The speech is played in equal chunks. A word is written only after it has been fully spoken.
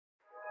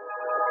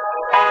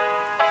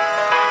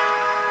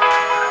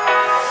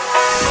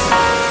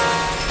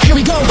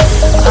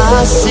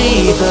I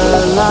see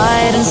the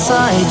light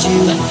inside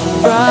you,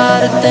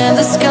 brighter than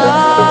the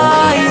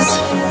skies.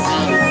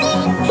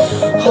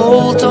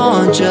 Hold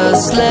on,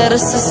 just let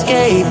us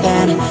escape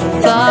and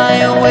fly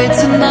away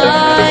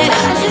tonight.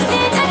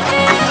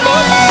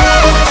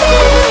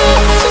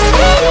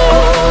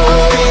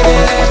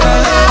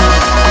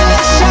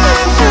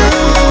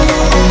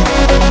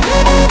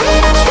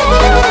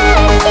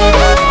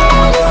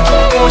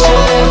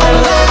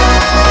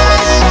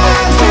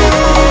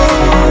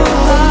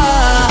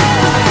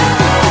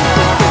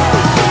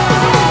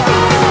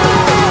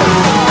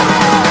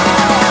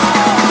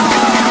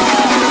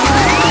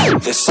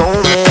 There's so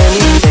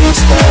many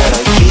things that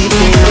I keep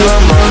in my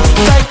mind.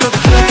 Like the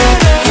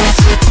past,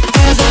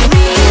 there's a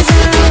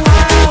reason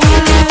why we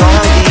live.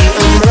 All the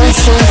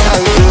emotions I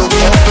built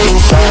up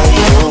inside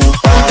you.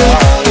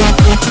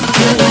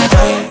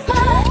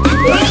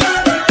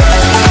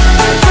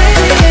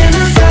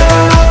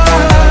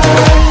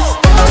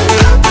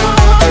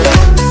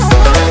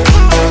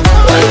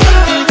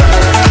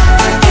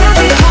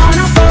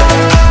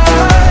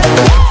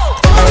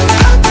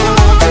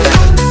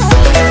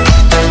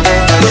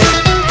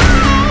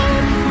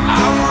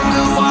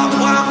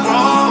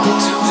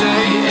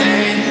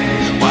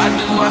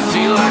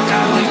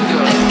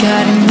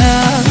 Got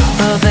enough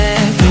of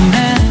every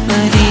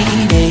melody,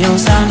 they all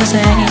sound the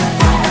same.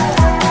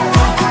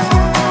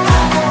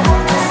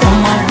 For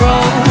my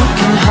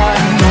broken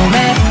heart, no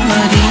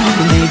remedy,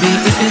 but maybe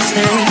if we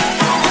stay,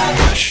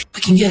 we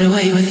can get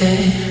away with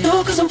it.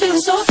 No, 'cause I'm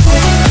feeling so free.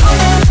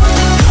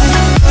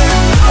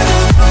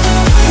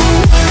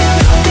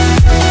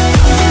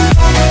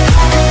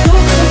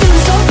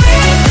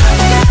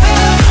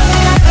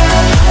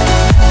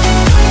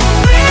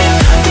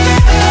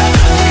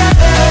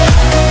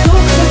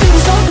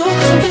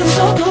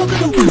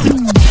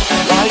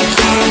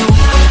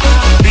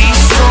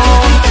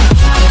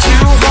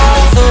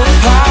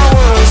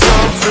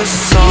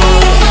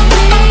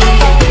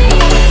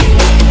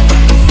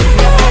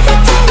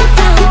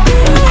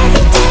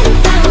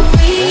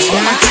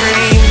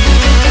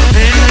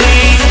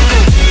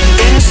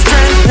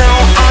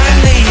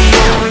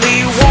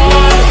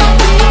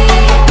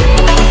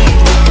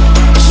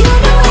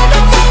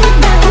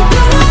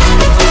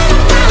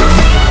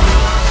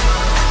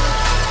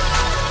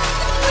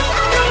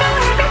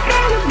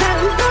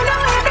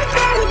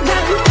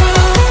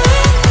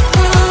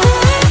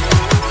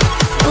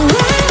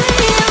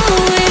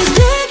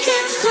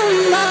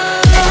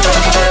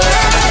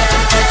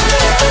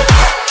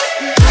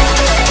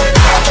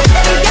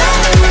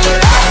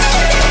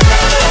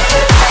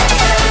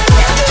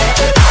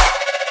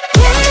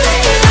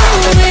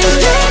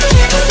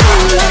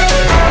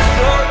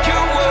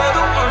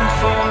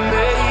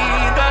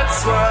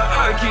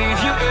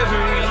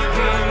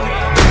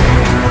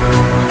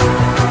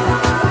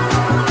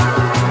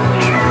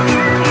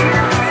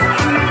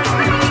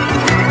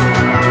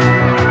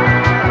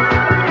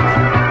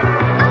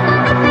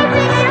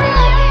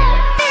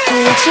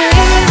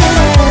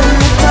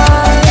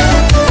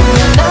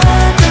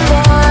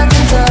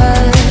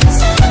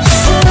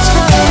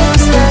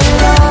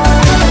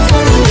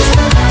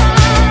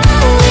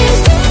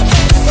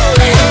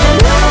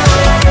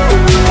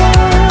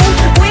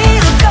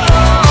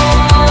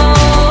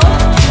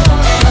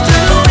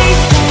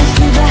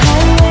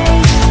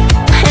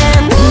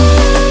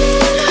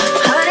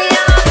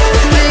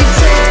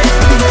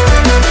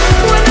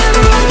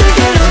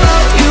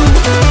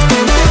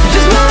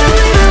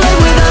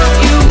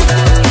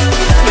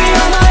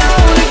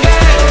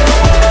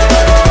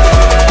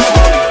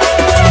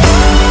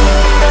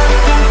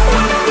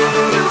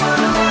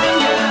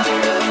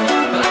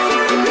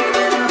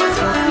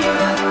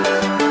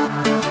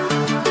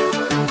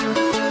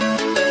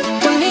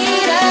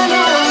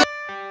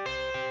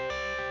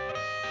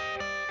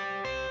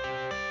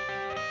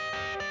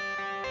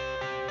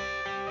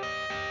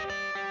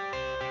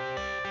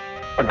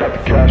 I got the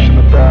cash in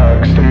the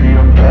bag,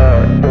 stadium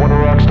packed. Born a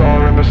rock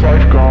star in this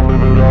life, gon'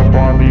 live it up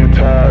on the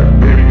attack.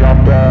 Baby,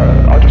 I'm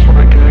bad, I just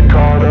wanna get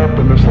caught up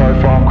in this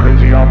life. I'm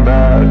crazy, I'm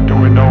mad,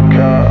 doing no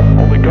cap.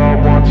 Only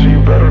God wants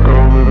you, better go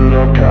live it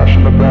up. Cash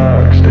in the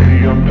bag,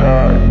 stadium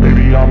packed.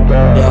 Baby, I'm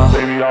bad,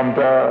 baby, I'm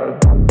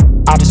bad.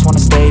 I just wanna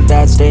stay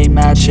bad, stay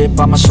mad. Chip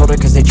on my shoulder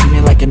cause they treat me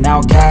like an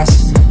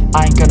outcast.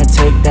 I ain't gonna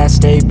take that,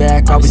 stay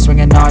back. I'll be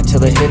swinging hard till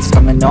the hits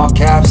come in all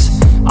caps.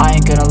 I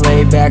ain't gonna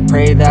lay back,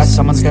 pray that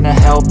someone's gonna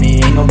help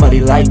me. Ain't nobody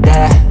like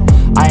that.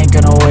 I ain't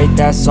gonna wait,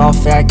 that's all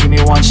fact. Give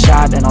me one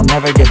shot and I'll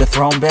never get the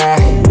throne back.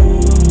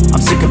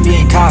 I'm sick of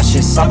being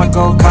cautious, I'ma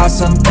go cause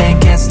something,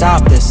 can't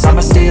stop this.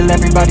 I'ma steal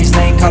everybody's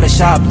lane, call it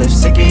shoplift.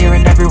 Sick of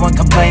hearing everyone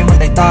complain when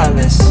they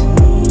thoughtless.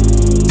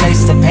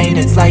 Taste the pain,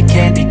 it's like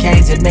candy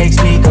canes. It makes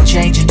me go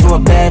change into a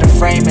better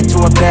frame, into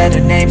a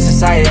better name.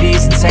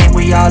 Society's insane,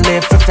 we all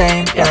live for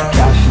fame, yeah.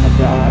 Cash in the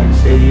bag,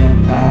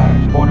 stadium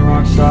packed. Born a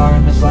rock star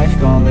in this life,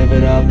 gon' live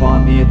it up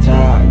on the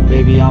attack.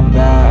 Baby, I'm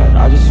bad,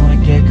 I just wanna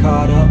get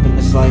caught up in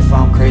this life.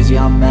 I'm crazy,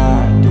 I'm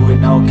mad, do it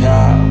no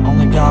cap.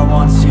 Only God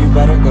wants you,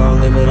 better go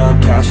live it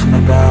up. Cash in the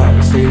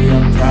bag,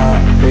 stadium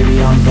packed.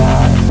 Baby, I'm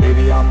bad,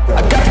 baby, I'm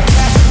bad. I got the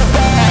cash in the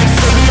bag,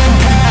 stadium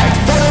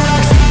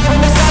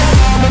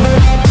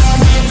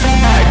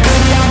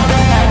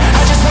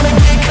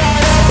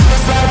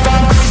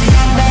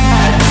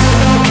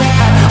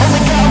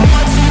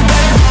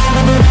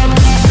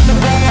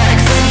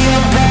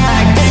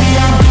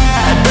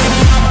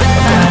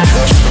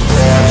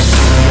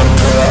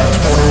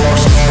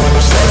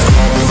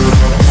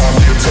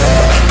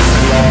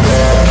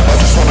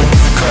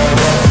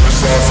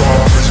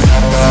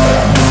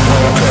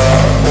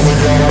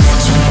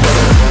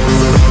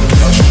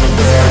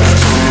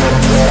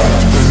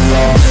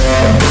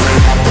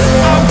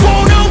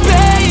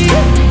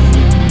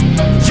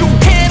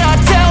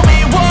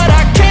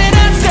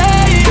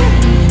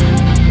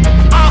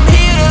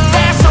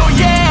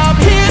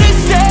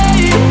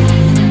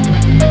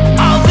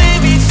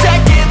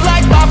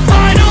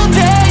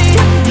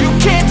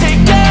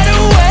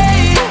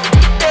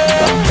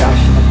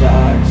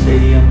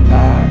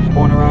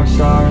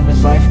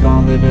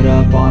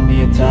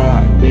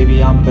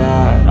baby I'm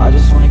bad. I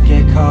just wanna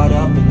get caught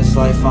up in this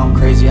life, I'm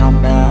crazy,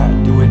 I'm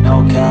mad. Do it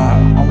no cap,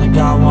 only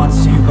got one,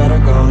 so you better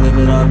go live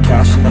it up.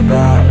 Cash in the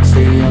bag,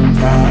 stadium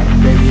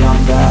packed, baby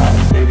I'm bad.